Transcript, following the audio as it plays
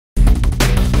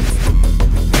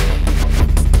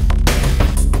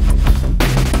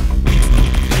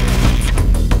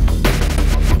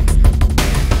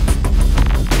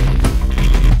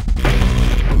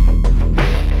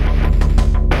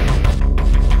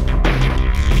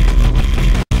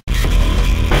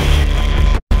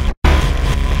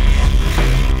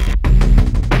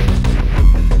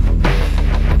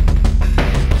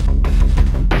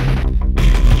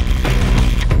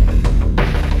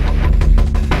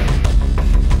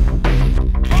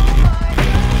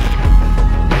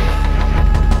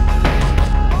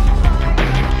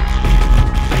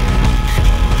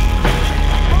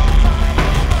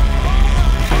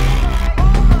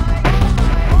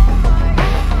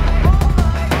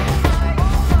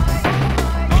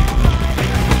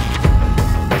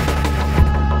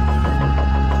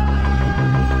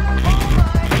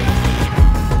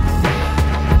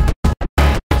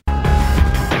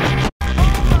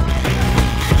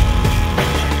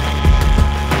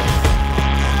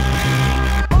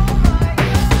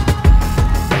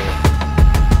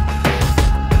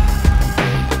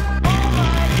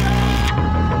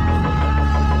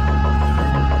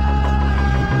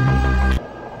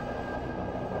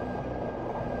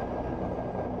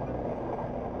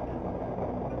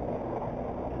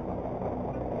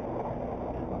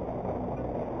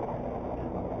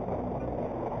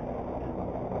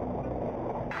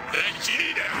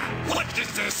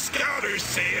does the scouter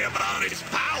say about its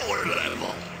power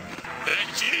level?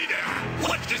 Vegeta,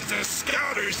 what does the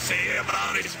scouter say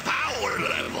about its power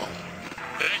level?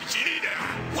 Vegeta,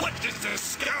 what does the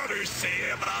scouter say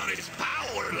about its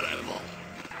power level?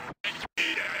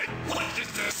 Vegeta, what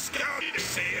does the scouter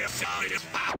say about its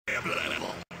power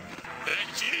level?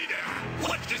 Vegeta,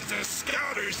 what does the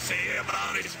scouter say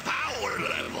about its power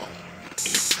level?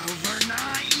 It's over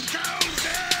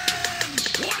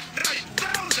 9,000! What,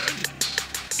 9,000?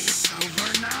 It's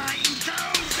over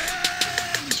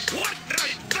 9,000! What,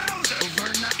 9,000? Over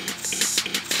 9,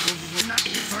 it's over 9,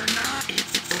 it's over 9,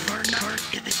 it's over 9,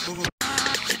 it's over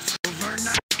 9, it's over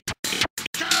 9.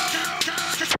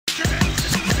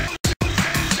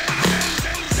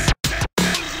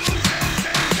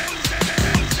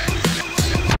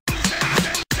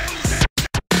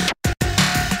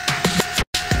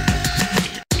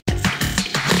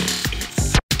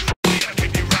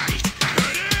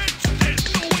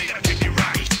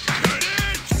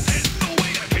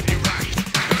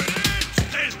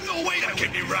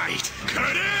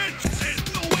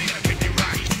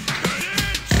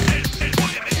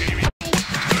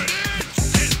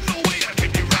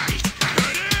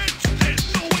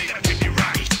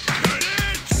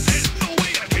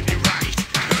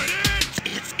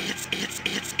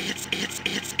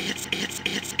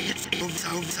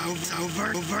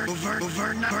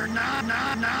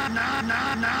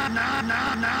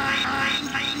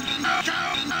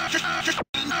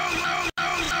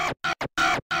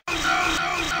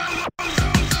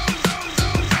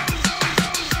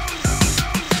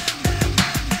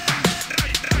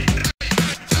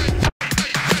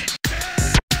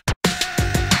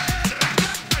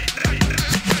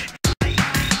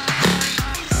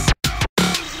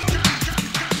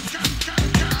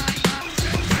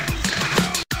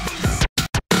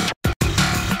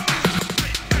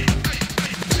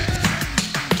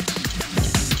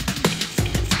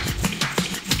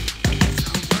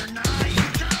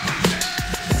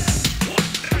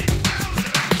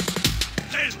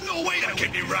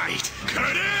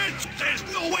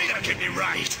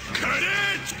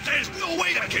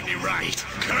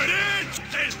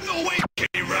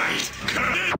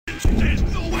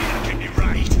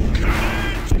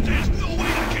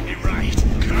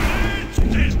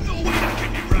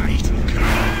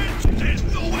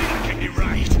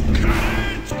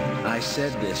 I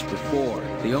said this before,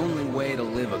 the only way to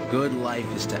live a good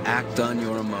life is to act on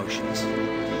your emotions.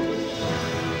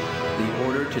 The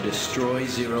order to destroy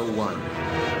 01.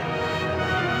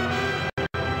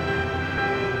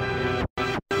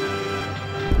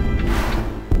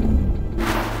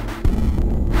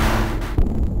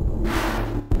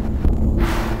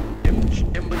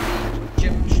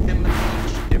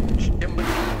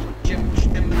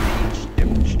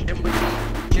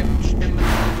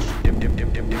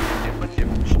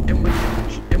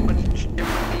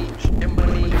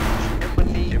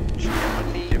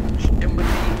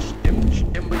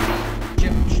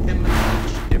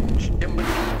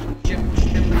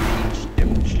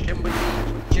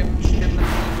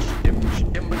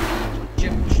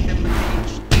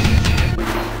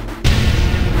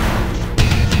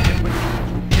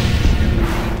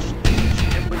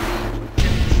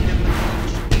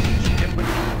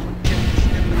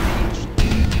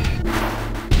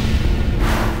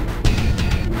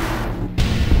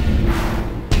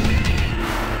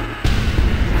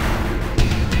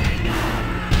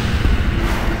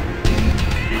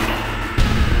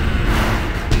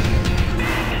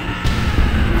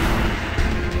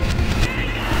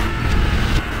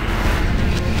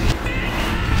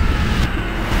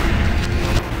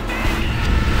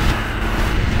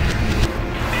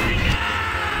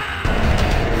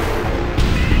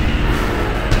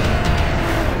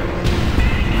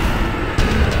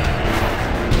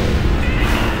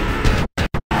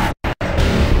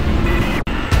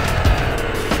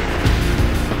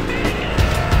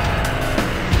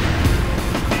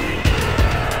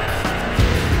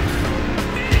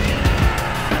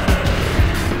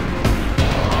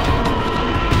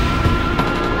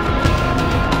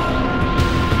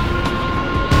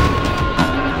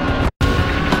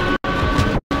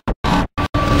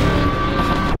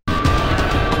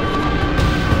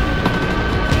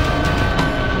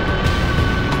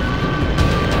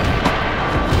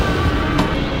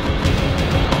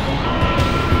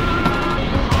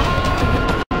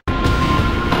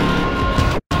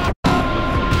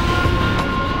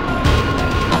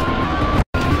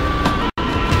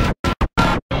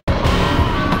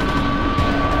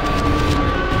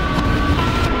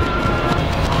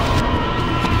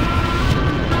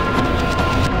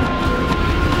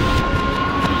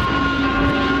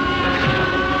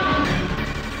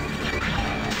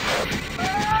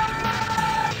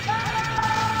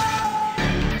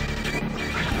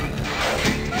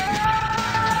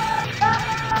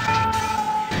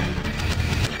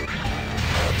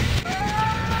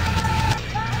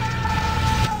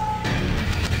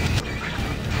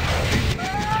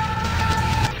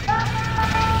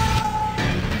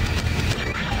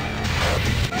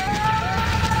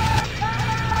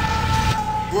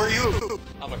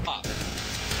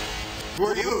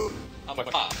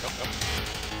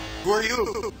 Who are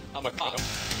you? I'm a cop.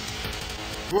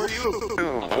 Who are you?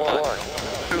 I'm one.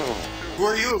 Who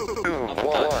are you? I'm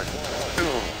one.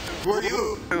 Who are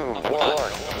you? I'm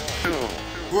one.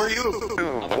 Who are you?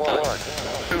 I'm one.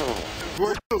 Who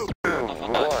are you? I'm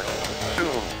one.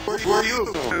 Who are you? One. Who are you?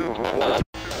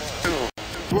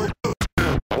 One.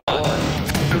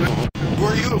 Who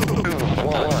are you?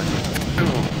 One. Who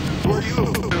are you?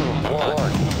 One.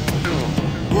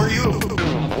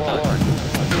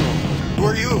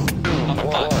 Who are you? One. Who are you? I'm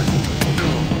one.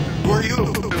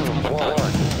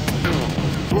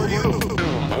 Who are you? One. Who are you?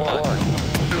 One.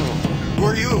 Who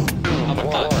are you? I'm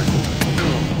one.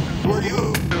 Who are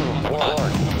you?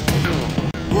 One.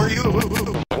 Who are you? One. Who are you?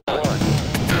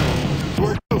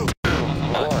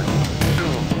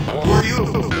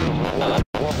 One.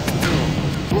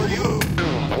 Who are you?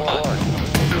 One.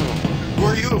 Who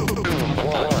are you? One.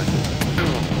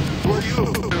 Who are you? One. Who are you?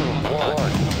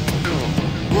 One.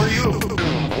 Who are you?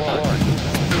 One.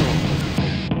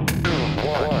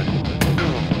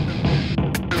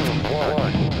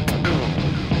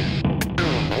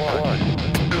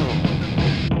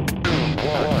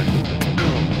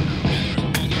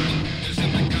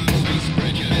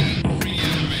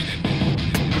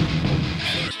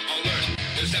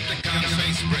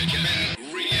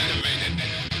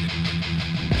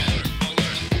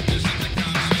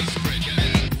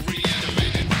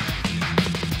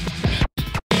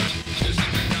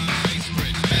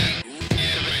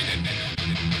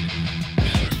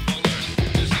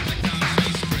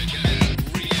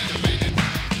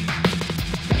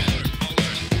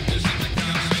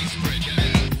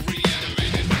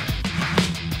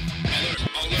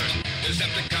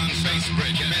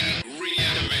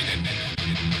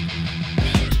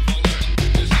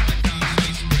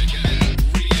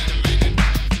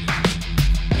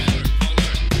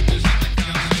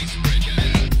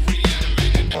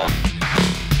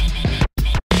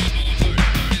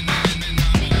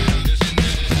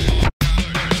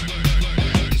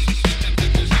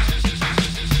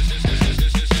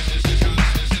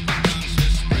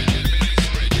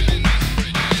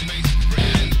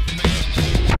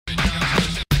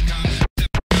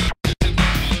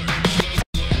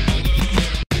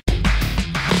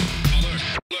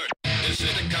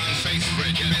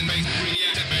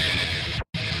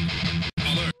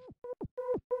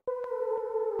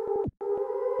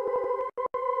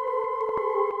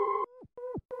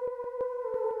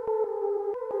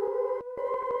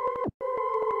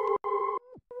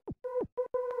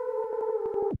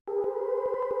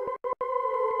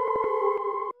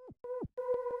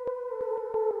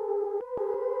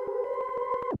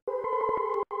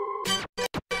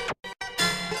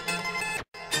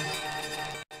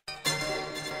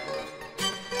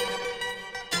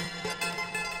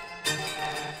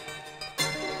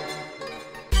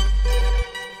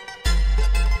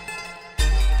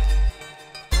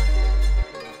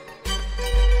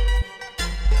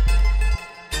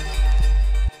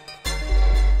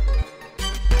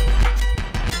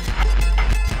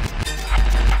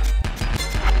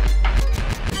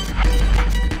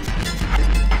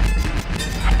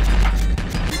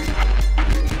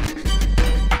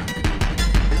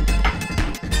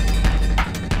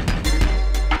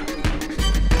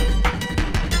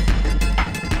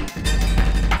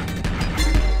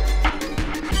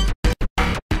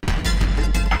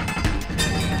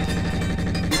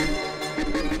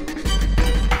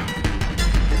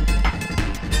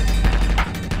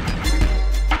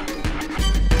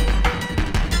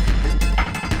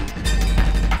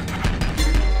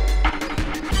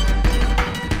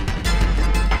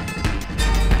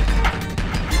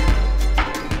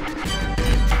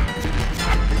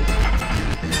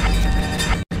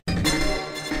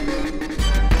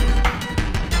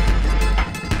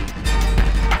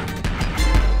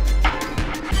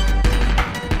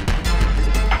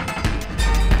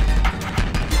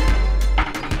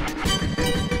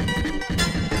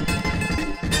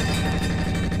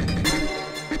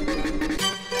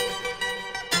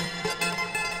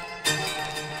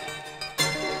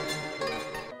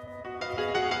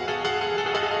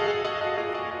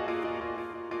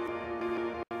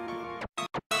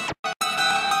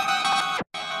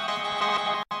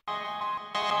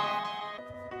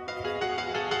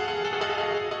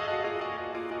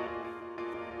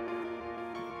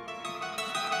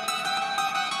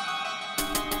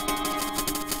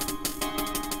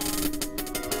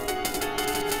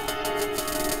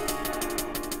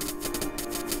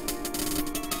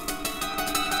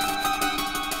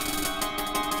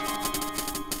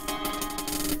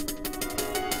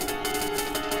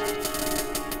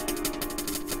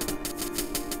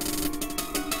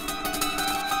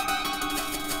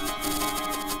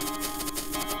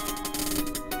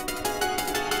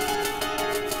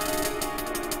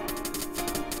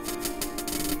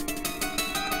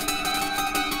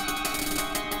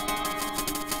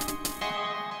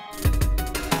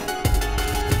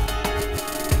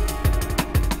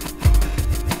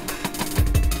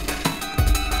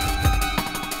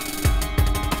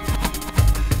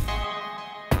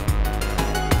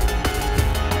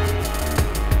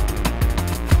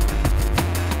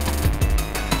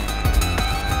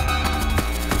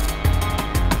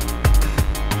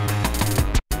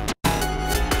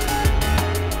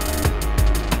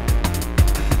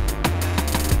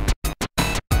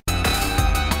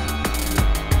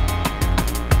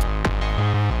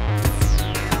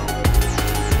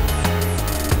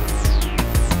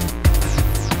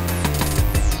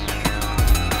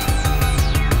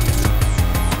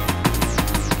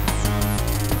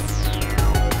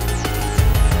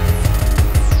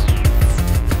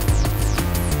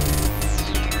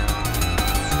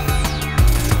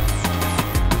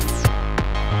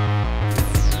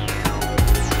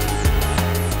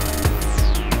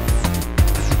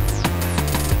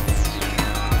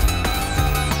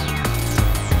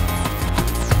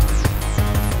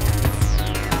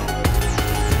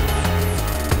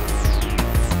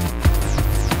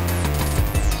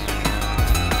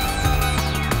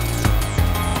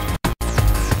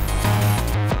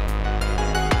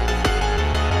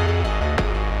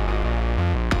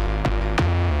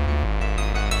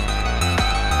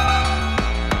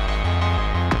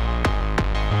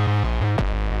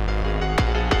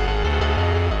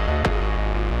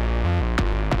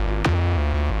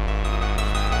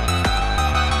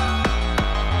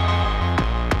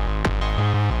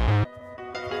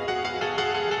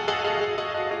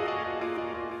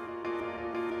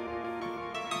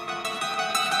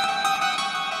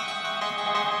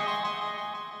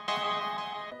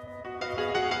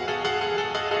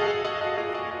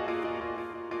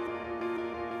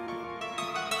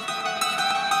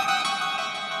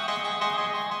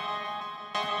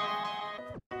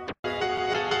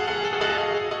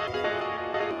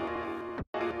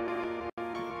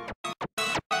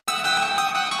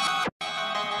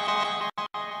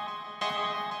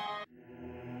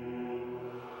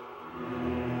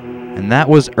 And that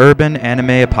was Urban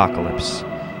Anime Apocalypse.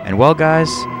 And well, guys,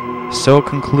 so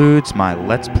concludes my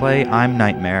Let's Play I'm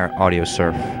Nightmare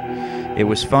Audiosurf. It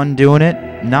was fun doing it.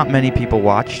 Not many people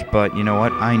watched, but you know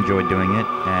what? I enjoyed doing it,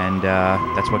 and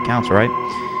that's what counts, right?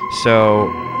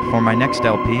 So, for my next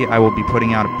LP, I will be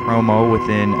putting out a promo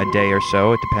within a day or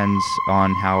so. It depends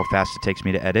on how fast it takes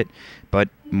me to edit. But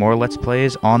more Let's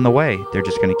Plays on the way. They're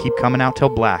just going to keep coming out till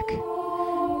black.